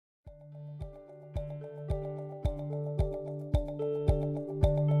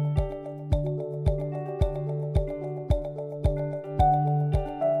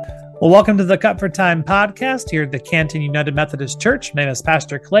Well, welcome to the Cut for Time podcast here at the Canton United Methodist Church. My name is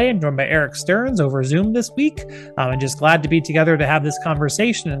Pastor Clay. I'm joined by Eric Stearns over Zoom this week. I'm just glad to be together to have this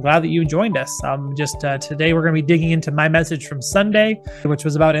conversation and glad that you joined us. Today we're going to be digging into my message from Sunday, which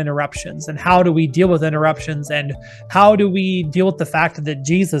was about interruptions and how do we deal with interruptions and how do we deal with the fact that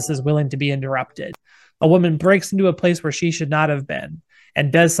Jesus is willing to be interrupted. A woman breaks into a place where she should not have been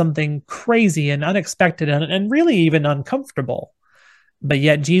and does something crazy and unexpected and really even uncomfortable. But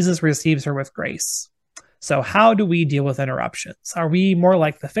yet Jesus receives her with grace. So how do we deal with interruptions? Are we more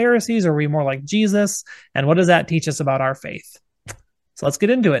like the Pharisees? Or are we more like Jesus? And what does that teach us about our faith? So let's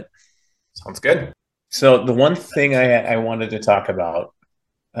get into it. Sounds good. So the one thing I wanted to talk about,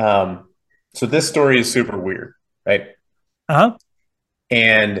 so this story is super weird, right? Uh-huh.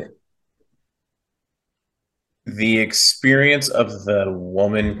 And the experience of the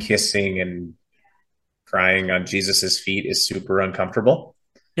woman kissing and crying on Jesus's feet is super uncomfortable.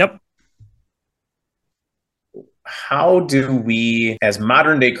 Yep. How do we, as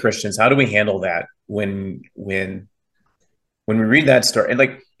modern day Christians, how do we handle that when we read that story? And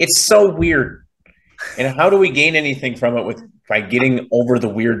like, it's so weird. And how do we gain anything from it by getting over the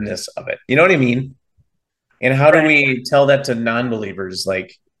weirdness of it? You know what I mean? And how do we tell that to non-believers?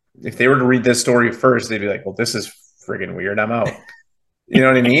 Like, if they were to read this story first, they'd be like, well, this is friggin' weird. I'm out. You know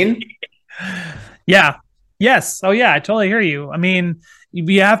what I mean? Yeah. Yes. Oh, yeah. I totally hear you. I mean,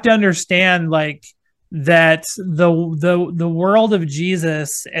 we have to understand like that the world of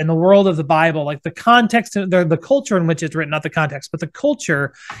Jesus and the world of the Bible, like the context, the culture in which it's written, not the context, but the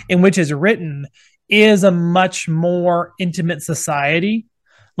culture in which it's written is a much more intimate society.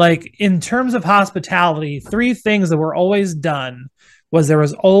 Like in terms of hospitality, three things that were always done was there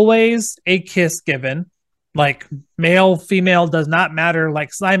was always a kiss given. Like male, female does not matter.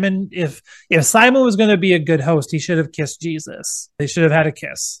 Like Simon, if Simon was going to be a good host, he should have kissed Jesus. They should have had a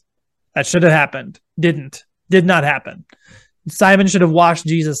kiss. That should have happened. Did not happen. Simon should have washed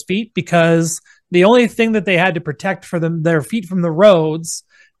Jesus' feet because the only thing that they had to protect for their feet from the roads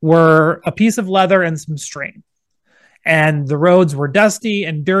were a piece of leather and some string. And the roads were dusty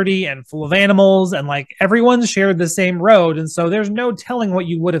and dirty and full of animals, and like everyone shared the same road. And so there's no telling what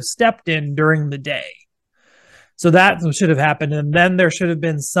you would have stepped in during the day. So that should have happened. And then there should have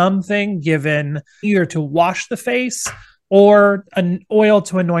been something given either to wash the face or an oil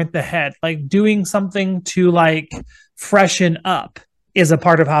to anoint the head, like doing something to like freshen up is a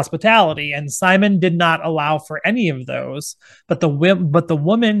part of hospitality. And Simon did not allow for any of those, but the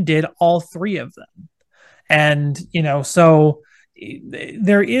woman did all three of them. And, so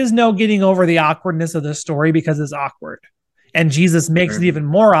there is no getting over the awkwardness of the story because it's awkward. And Jesus makes it even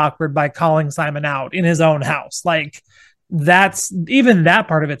more awkward by calling Simon out in his own house. Like that's even that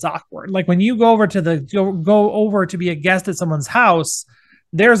part of it's awkward. Like when you go over to be a guest at someone's house,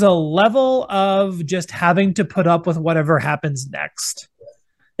 there's a level of just having to put up with whatever happens next.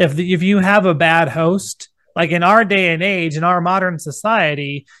 If you have a bad host, like in our day and age, in our modern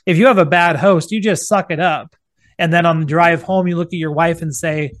society, if you have a bad host, you just suck it up. And then on the drive home, you look at your wife and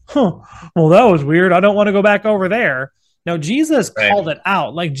say, well, that was weird. I don't want to go back over there. No, Jesus called it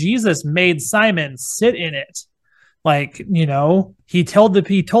out. Like Jesus made Simon sit in it. Like, he told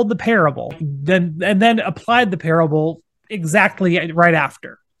the parable, and then applied the parable exactly right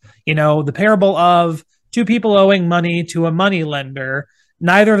after. The parable of two people owing money to a money lender.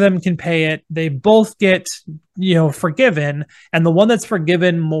 Neither of them can pay it. They both get, forgiven, and the one that's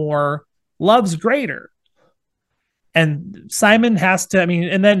forgiven more loves greater. And Simon has to,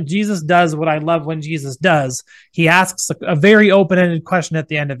 and then Jesus does what I love when Jesus does. He asks a very open-ended question at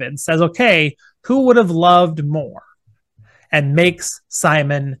the end of it and says, okay, who would have loved more? And makes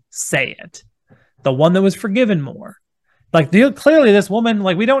Simon say it. The one that was forgiven more. Like clearly this woman,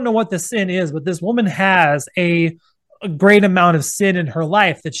 like we don't know what the sin is, but this woman has a great amount of sin in her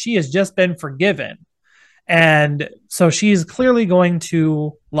life that she has just been forgiven. And so she's clearly going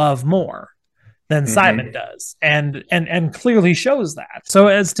to love more than Simon does, and clearly shows that. So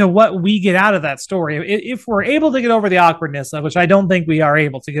as to what we get out of that story, if we're able to get over the awkwardness, which I don't think we are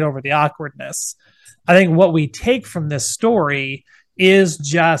able to get over the awkwardness, I think what we take from this story is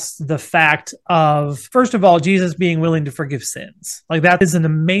just the fact of, first of all, Jesus being willing to forgive sins. Like that is an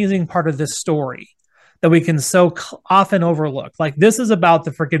amazing part of this story that we can so often overlook. Like this is about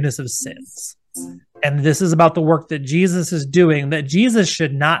the forgiveness of sins. And this is about the work that Jesus is doing that Jesus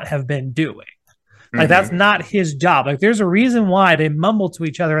should not have been doing. Like that's not his job. Like there's a reason why they mumble to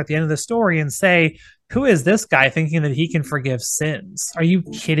each other at the end of the story and say, who is this guy thinking that he can forgive sins? Are you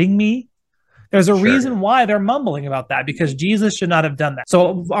kidding me? There's a Sure. reason why they're mumbling about that, because Jesus should not have done that.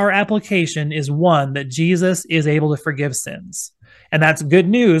 So our application is one, that Jesus is able to forgive sins. And that's good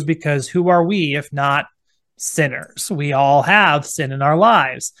news, because who are we if not sinners? We all have sin in our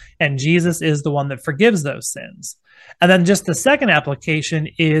lives, and Jesus is the one that forgives those sins. And then just the second application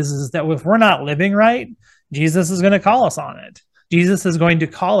is that if we're not living right, Jesus is going to call us on it. Jesus is going to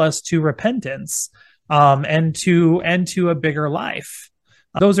call us to repentance, and to a bigger life.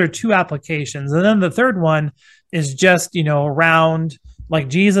 Those are two applications. And then the third one is just, around like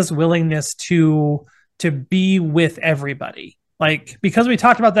Jesus' willingness to be with everybody. Like, because we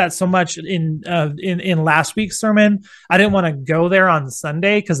talked about that so much in last week's sermon, I didn't want to go there on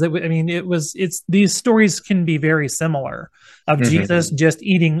Sunday, because it's these stories can be very similar, of Mm-hmm. Jesus just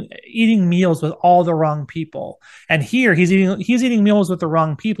eating meals with all the wrong people. And here he's eating meals with the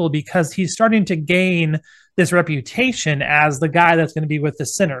wrong people because he's starting to gain this reputation as the guy that's going to be with the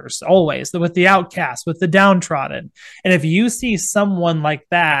sinners always, with the outcasts, with the downtrodden. And if you see someone like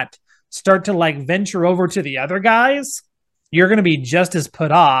that start to like venture over to the other guys, you're going to be just as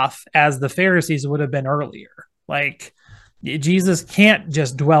put off as the Pharisees would have been earlier. Like, Jesus can't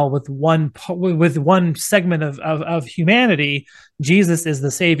just dwell with one segment of humanity. Jesus is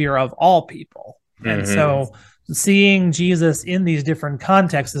the savior of all people. Mm-hmm. And so seeing Jesus in these different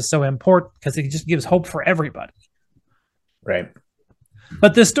contexts is so important, because it just gives hope for everybody. Right.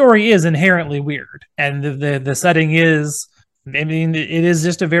 But the story is inherently weird. And the setting is, it is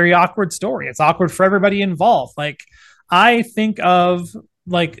just a very awkward story. It's awkward for everybody involved. Like, I think of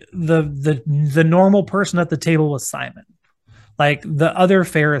like the normal person at the table with Simon, like the other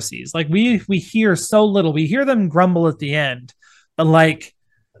Pharisees. Like we hear so little. We hear them grumble at the end, but like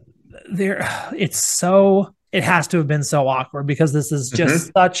it has to have been so awkward, because this is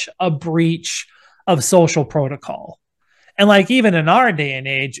just such a breach of social protocol. And like, even in our day and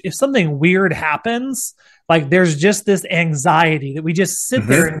age, if something weird happens, like there's just this anxiety that we just sit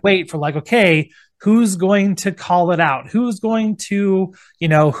there and wait for, like, okay, who's going to call it out? Who's going to,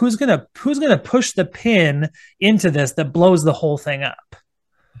 who's going to push the pin into this that blows the whole thing up?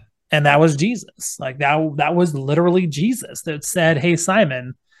 And that was Jesus. Like that was literally Jesus that said, "Hey,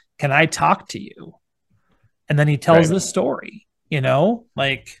 Simon, can I talk to you?" And then he tells the story,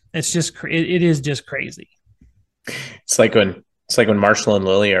 like it's just, it is just crazy. It's like when Marshall and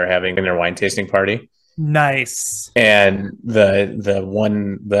Lily are having their wine tasting party. Nice. And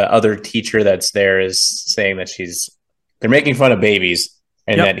the other teacher that's there is saying that they're making fun of babies,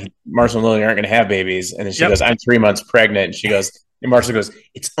 and that Marshall and Lily aren't going to have babies. And then she goes, "I'm 3 months pregnant." And she goes, and Marshall goes,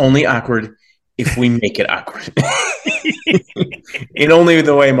 "It's only awkward if we make it awkward." In only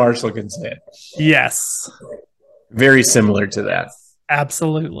the way Marshall can say it. Yes. Very similar to that.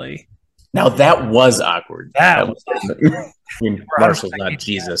 Absolutely. Now that was awkward. Marshall's not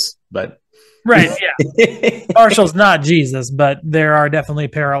Jesus, but. Right, yeah. Marshall's not Jesus, but there are definitely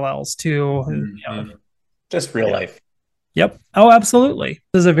parallels to just real life. Yep. Oh, absolutely.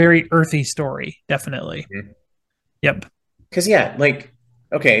 This is a very earthy story, definitely. Yep. Because like,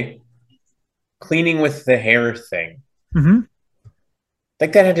 okay, cleaning with the hair thing,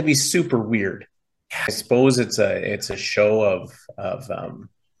 like that had to be super weird. I suppose it's a show of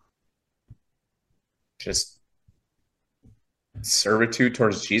just servitude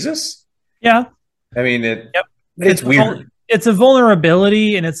towards Jesus. Yeah, I mean it's weird. It's a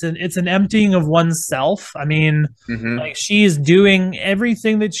vulnerability, and it's an emptying of oneself. I mean, like she's doing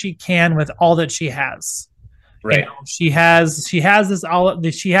everything that she can with all that she has. Right. She has this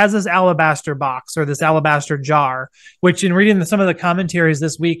alabaster box, or this alabaster jar, which in reading some of the commentaries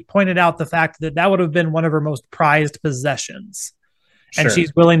this week pointed out the fact that would have been one of her most prized possessions. And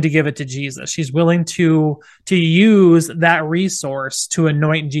she's willing to give it to Jesus. She's willing to use that resource to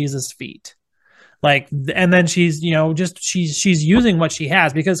anoint Jesus' feet. Like, and then she's using what she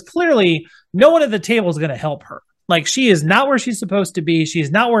has, because clearly no one at the table is going to help her. Like, she is not where she's supposed to be. She's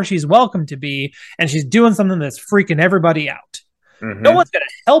not where she's welcome to be. And she's doing something that's freaking everybody out. No one's going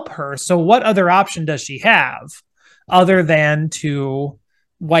to help her. So what other option does she have other than to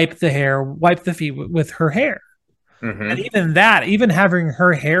wipe the feet with her hair? And even having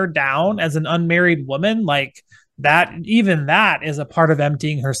her hair down as an unmarried woman, like that is a part of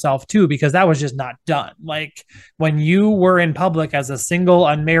emptying herself too, because that was just not done. Like, when you were in public as a single,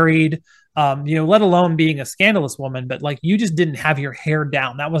 unmarried, let alone being a scandalous woman, but like, you just didn't have your hair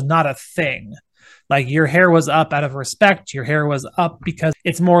down. That was not a thing. Like, your hair was up out of respect. Your hair was up because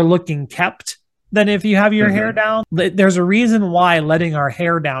it's more looking kept than if you have your hair down. There's a reason why letting our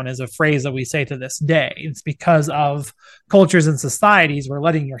hair down is a phrase that we say to this day. It's because of cultures and societies where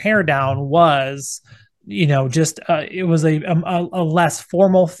letting your hair down was just it was a less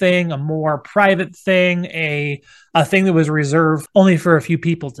formal thing, a more private thing, a thing that was reserved only for a few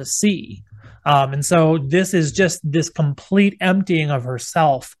people to see. And so this is just this complete emptying of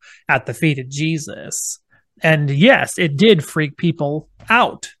herself at the feet of Jesus. And yes, it did freak people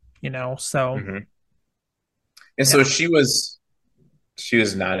out, so Mm-hmm. And yeah. so she was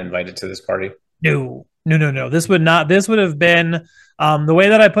not invited to this party. No, no, no, no. This would have been the way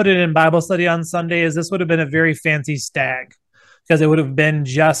that I put it in Bible study on Sunday is this would have been a very fancy stag because it would have been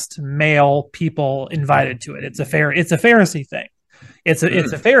just male people invited to it. It's a Pharisee thing. It's a Mm,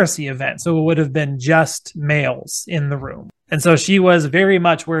 Pharisee event. So it would have been just males in the room. And so she was very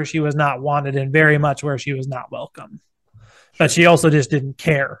much where she was not wanted and very much where she was not welcome. But sure. she also just didn't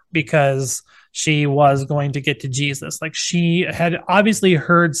care because she was going to get to Jesus. Like she had obviously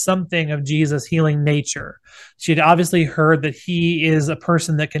heard something of Jesus healing nature. She had obviously heard that he is a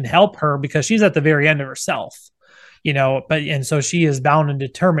person that can help her because she's at the very end of herself, but and so she is bound and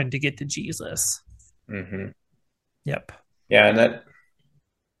determined to get to Jesus. Hmm. Yep. Yeah, and that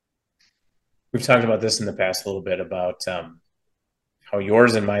we've talked about this in the past a little bit about how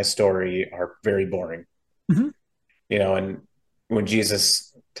yours and my story are very boring. Mm-hmm. And when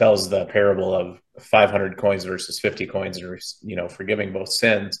Jesus tells the parable of 500 coins versus 50 coins, or forgiving both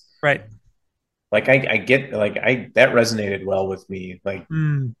sins, Right. like I get like I that resonated well with me. Like,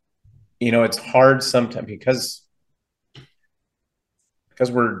 Mm, it's hard sometimes because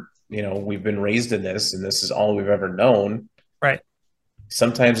we've been raised in this and this is all we've ever known. right.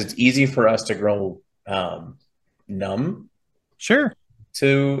 Sometimes it's easy for us to grow numb Sure.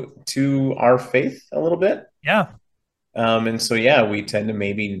 to our faith a little bit. Yeah. And so, yeah, we tend to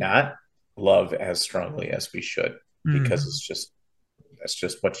maybe not love as strongly as we should because Mm, that's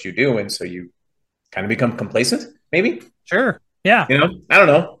just what you do. And so you kind of become complacent, maybe. sure. Yeah. I don't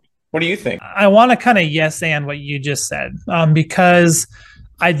know. What do you think? I want to kind of yes and what you just said, because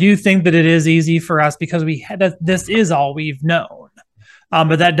I do think that it is easy for us because we had this is all we've known.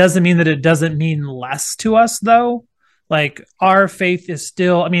 But that doesn't mean that it doesn't mean less to us, though. Like our faith is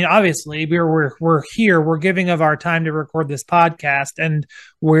still. I mean, obviously, we're here. We're giving of our time to record this podcast, and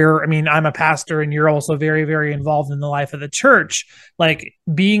we're. I mean, I'm a pastor, and you're also very, very involved in the life of the church. Like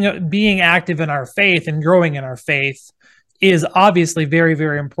being active in our faith and growing in our faith is obviously very,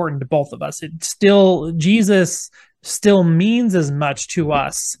 very important to both of us. It still Jesus still means as much to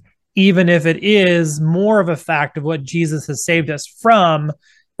us even if it is more of a fact of what Jesus has saved us from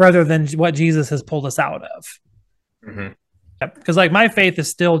rather than what Jesus has pulled us out of. Mm-hmm. Because like my faith is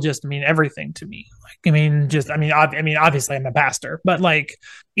still just, I mean, everything to me. Like, obviously I'm a pastor, but like,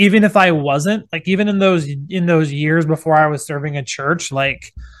 even if I wasn't, like, even in those years before I was serving a church,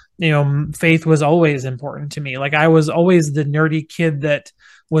 like, faith was always important to me. Like, I was always the nerdy kid that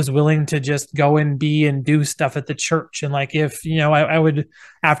was willing to just go and be and do stuff at the church. And like, if I would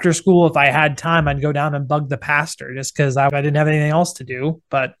after school, if I had time, I'd go down and bug the pastor just because I didn't have anything else to do.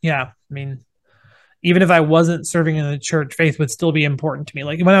 But yeah, I mean, even if I wasn't serving in the church, faith would still be important to me.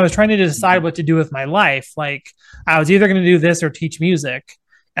 Like when I was trying to decide what to do with my life, like I was either going to do this or teach music.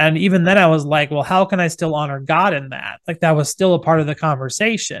 And even then I was like, well, how can I still honor God in that? Like that was still a part of the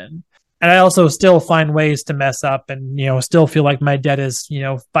conversation. And I also still find ways to mess up and, still feel like my debt is,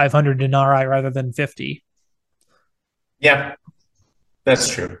 500 denarii rather than 50. Yeah, that's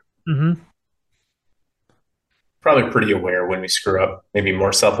true. Mm-hmm. Probably pretty aware when we screw up, maybe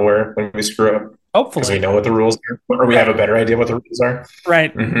more self aware when we screw up because we Hopefully. know what the rules are or we have Right. a better idea what the rules are.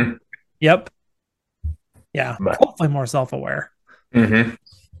 Right. Mm-hmm. Yep. Yeah. But, Hopefully more self aware. mm-hmm.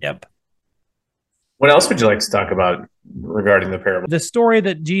 Yep. What else would you like to talk about regarding the parable? The story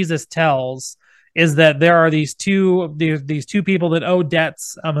that Jesus tells is that there are these two people that owe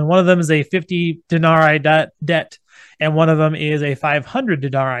debts, and one of them is a 50 denarii debt, and one of them is a 500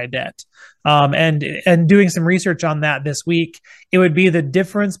 denarii debt. And doing some research on that this week, it would be the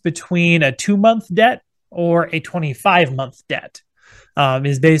difference between a 2-month debt or a 25-month debt.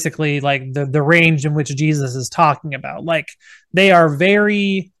 Is basically like the range in which Jesus is talking about. Like they are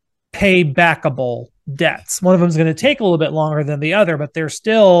very pay backable debts. One of them is going to take a little bit longer than the other, but they're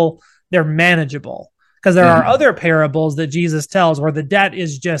manageable. Because there are Mm-hmm. other parables that Jesus tells where the debt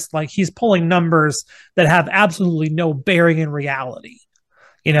is just like he's pulling numbers that have absolutely no bearing in reality.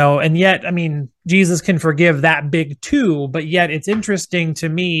 And yet, I mean, Jesus can forgive that big too, but yet it's interesting to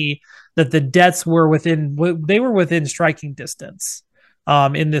me that the debts were within striking distance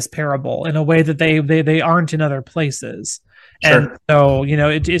in this parable in a way that they aren't in other places. And Sure. so,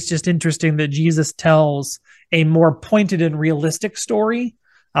 it's just interesting that Jesus tells a more pointed and realistic story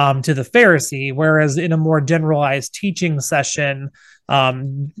to the Pharisee, whereas in a more generalized teaching session,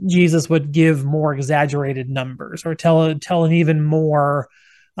 Jesus would give more exaggerated numbers or tell an even more.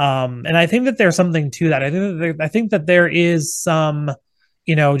 And I think that there's something to that. I think that there is some,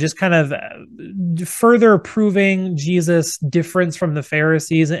 just kind of further proving Jesus' difference from the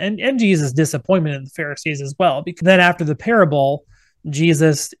Pharisees and Jesus' disappointment in the Pharisees as well. Because then after the parable,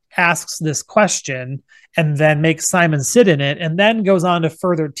 Jesus asks this question and then makes Simon sit in it and then goes on to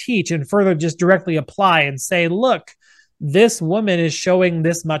further teach and further just directly apply and say, look, this woman is showing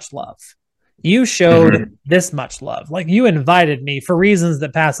this much love. You showed this much love. Like you invited me for reasons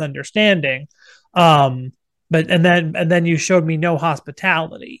that pass understanding. But and then you showed me no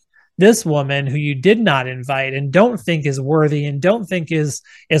hospitality. This woman who you did not invite and don't think is worthy and don't think is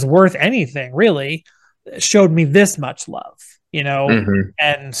worth anything really showed me this much love,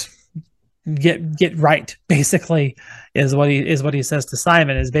 and get right basically is what he says to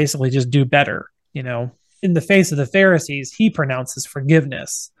Simon, is basically just do better. In the face of the Pharisees, he pronounces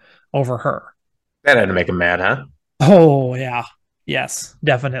forgiveness over her. That had to make him mad, huh? Oh yeah, yes,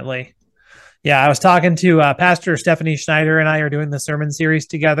 definitely. Yeah, I was talking to Pastor Stephanie Schneider, and I are doing the sermon series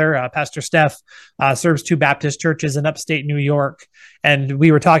together. Pastor Steph serves two Baptist churches in upstate New York, and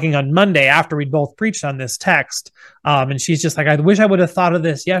we were talking on Monday after we'd both preached on this text. And she's just like, I wish I would have thought of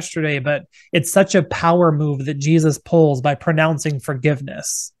this yesterday, but it's such a power move that Jesus pulls by pronouncing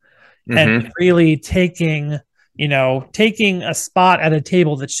forgiveness and really taking a spot at a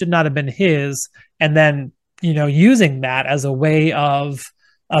table that should not have been his, and then using that as a way of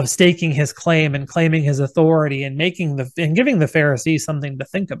staking his claim and claiming his authority and giving the Pharisees something to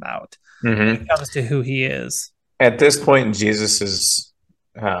think about when it comes to who he is. At this point in Jesus's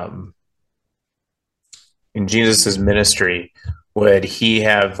ministry, would he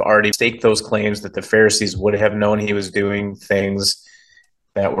have already staked those claims that the Pharisees would have known he was doing things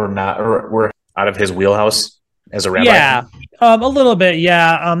that were out of his wheelhouse as a rabbi? Yeah, a little bit.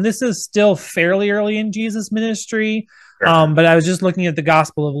 Yeah. This is still fairly early in Jesus' ministry. But I was just looking at the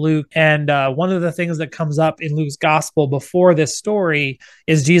Gospel of Luke, and one of the things that comes up in Luke's Gospel before this story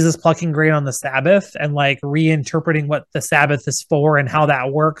is Jesus plucking grain on the Sabbath and like reinterpreting what the Sabbath is for and how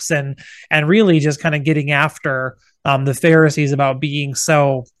that works, and really just kind of getting after the Pharisees about being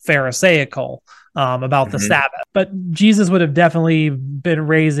so Pharisaical about the Sabbath. But Jesus would have definitely been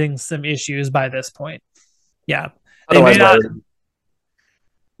raising some issues by this point. Yeah. Otherwise,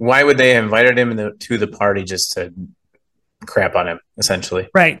 why would they have invited him to the party just to crap on him, essentially?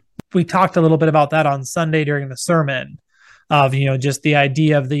 Right. We talked a little bit about that on Sunday during the sermon of, just the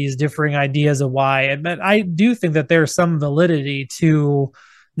idea of these differing ideas of why. But I do think that there's some validity to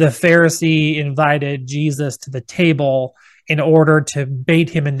the Pharisee invited Jesus to the table in order to bait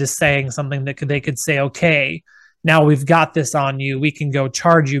him into saying something that they could say, okay, now we've got this on you. We can go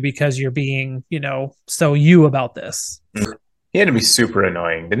charge you because you're being, so you about this. He had to be super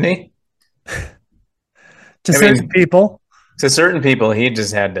annoying, didn't he? To certain people. To certain people, he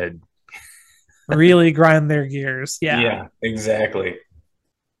just had to really grind their gears. Yeah, exactly.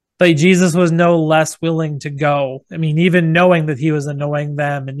 But Jesus was no less willing to go. I mean, even knowing that he was annoying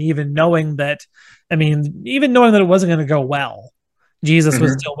them, and even knowing that it wasn't going to go well, Jesus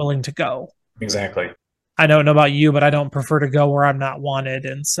was still willing to go. Exactly. I don't know about you, but I don't prefer to go where I'm not wanted.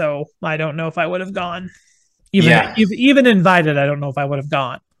 And so I don't know if I would have gone. Even invited, I don't know if I would have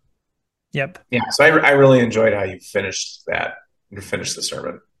gone. Yep. Yeah. So I really enjoyed how you finished that. You finished the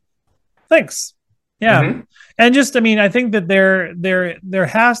sermon. Thanks. Yeah. And just, I think that there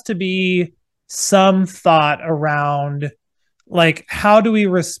has to be some thought around, like, how do we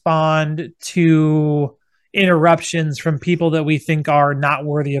respond to interruptions from people that we think are not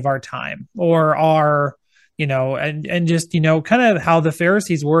worthy of our time, or are, and just, kind of how the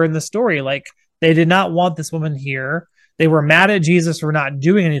Pharisees were in the story. Like, they did not want this woman here. They were mad at Jesus for not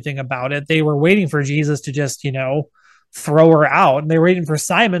doing anything about it. They were waiting for Jesus to just, throw her out. And they were waiting for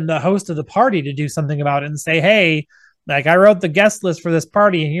Simon, the host of the party, to do something about it and say, hey, like, I wrote the guest list for this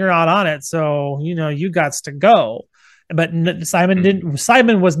party and you're not on it. So, you got to go. But Simon didn't.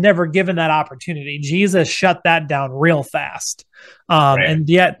 Simon was never given that opportunity. Jesus shut that down real fast. Right. And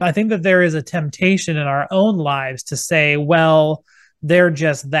yet I think that there is a temptation in our own lives to say, well, they're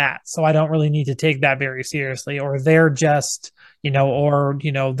just that, so I don't really need to take that very seriously, or they're just,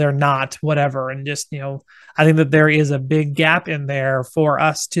 they're not, whatever. And just, I think that there is a big gap in there for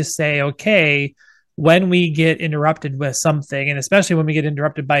us to say, okay, when we get interrupted with something, and especially when we get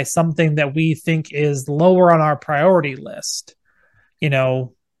interrupted by something that we think is lower on our priority list,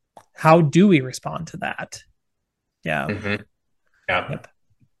 how do we respond to that? Yeah. Yeah. Yep.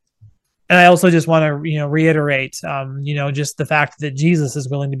 And I also just want to, reiterate, just the fact that Jesus is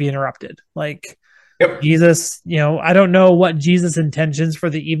willing to be interrupted. Like, Yep. Jesus, I don't know what Jesus' intentions for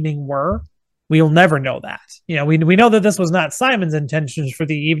the evening were. We'll never know that. We know that this was not Simon's intentions for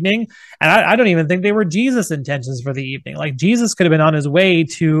the evening, and I don't even think they were Jesus' intentions for the evening. Like, Jesus could have been on his way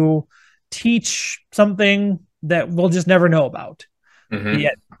to teach something that we'll just never know about. Mm-hmm.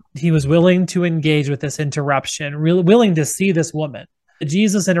 Yet he was willing to engage with this interruption, really willing to see this woman. The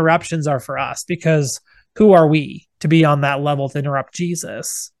Jesus interruptions are for us, because who are we to be on that level to interrupt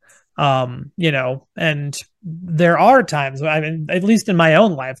Jesus? And there are times, I mean, at least in my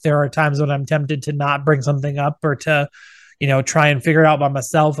own life, there are times when I'm tempted to not bring something up, or to, try and figure it out by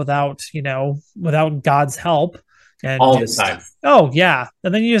myself without God's help. And All the time. oh yeah.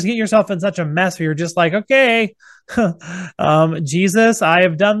 And then you just get yourself in such a mess where you're just like, okay, Jesus, I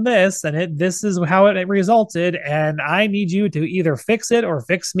have done this, and this is how it resulted. And I need you to either fix it or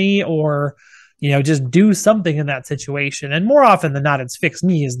fix me, or, just do something in that situation. And more often than not, it's fix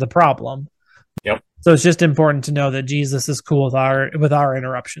me is the problem. Yep. So it's just important to know that Jesus is cool with our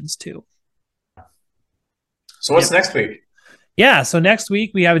interruptions too. So what's next week? Yeah, so next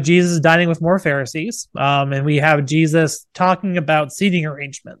week we have Jesus dining with more Pharisees, and we have Jesus talking about seating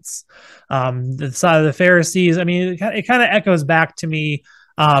arrangements. The side of the Pharisees, I mean, it kind of echoes back to me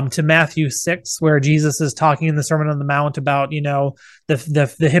to Matthew 6, where Jesus is talking in the Sermon on the Mount about,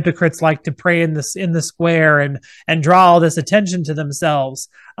 the hypocrites like to pray in the square and draw all this attention to themselves.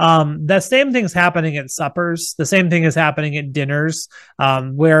 That same thing's happening at suppers. The same thing is happening at dinners,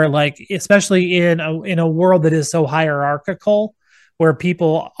 where, like, especially in a world that is so hierarchical, where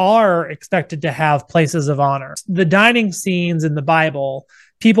people are expected to have places of honor. The dining scenes in the Bible,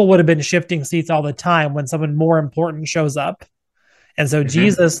 people would have been shifting seats all the time when someone more important shows up. And so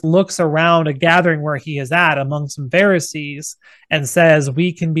Jesus looks around a gathering where he is at among some Pharisees and says,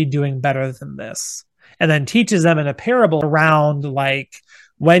 we can be doing better than this. And then teaches them in a parable around, like,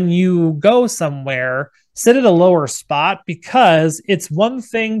 when you go somewhere, sit at a lower spot, because it's one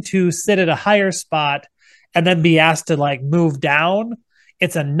thing to sit at a higher spot and then be asked to, like, move down.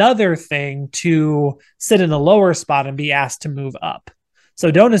 It's another thing to sit in a lower spot and be asked to move up. So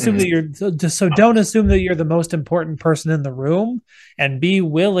don't assume that you're the most important person in the room, and be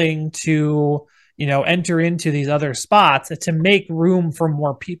willing to, enter into these other spots to make room for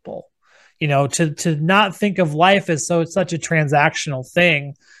more people. To not think of life as such a transactional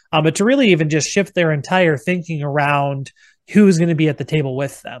thing, but to really even just shift their entire thinking around who's going to be at the table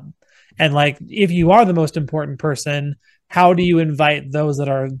with them. And, like, if you are the most important person, how do you invite those that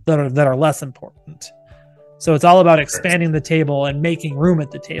are less important? So it's all about expanding the table and making room at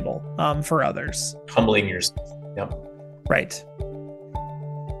the table for others. Humbling yourself. Yep. Right.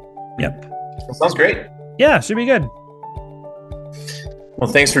 Yep. That sounds great. Yeah, should be good. Well,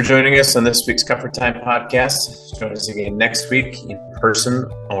 thanks for joining us on this week's Comfort Time podcast. Join us again next week in person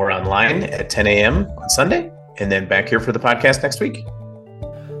or online at 10 a.m. on Sunday, and then back here for the podcast next week.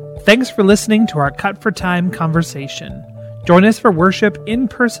 Thanks for listening to our Cut for Time conversation. Join us for worship in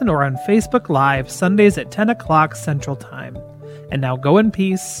person or on Facebook Live Sundays at 10 o'clock Central Time. And now go in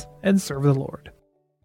peace and serve the Lord.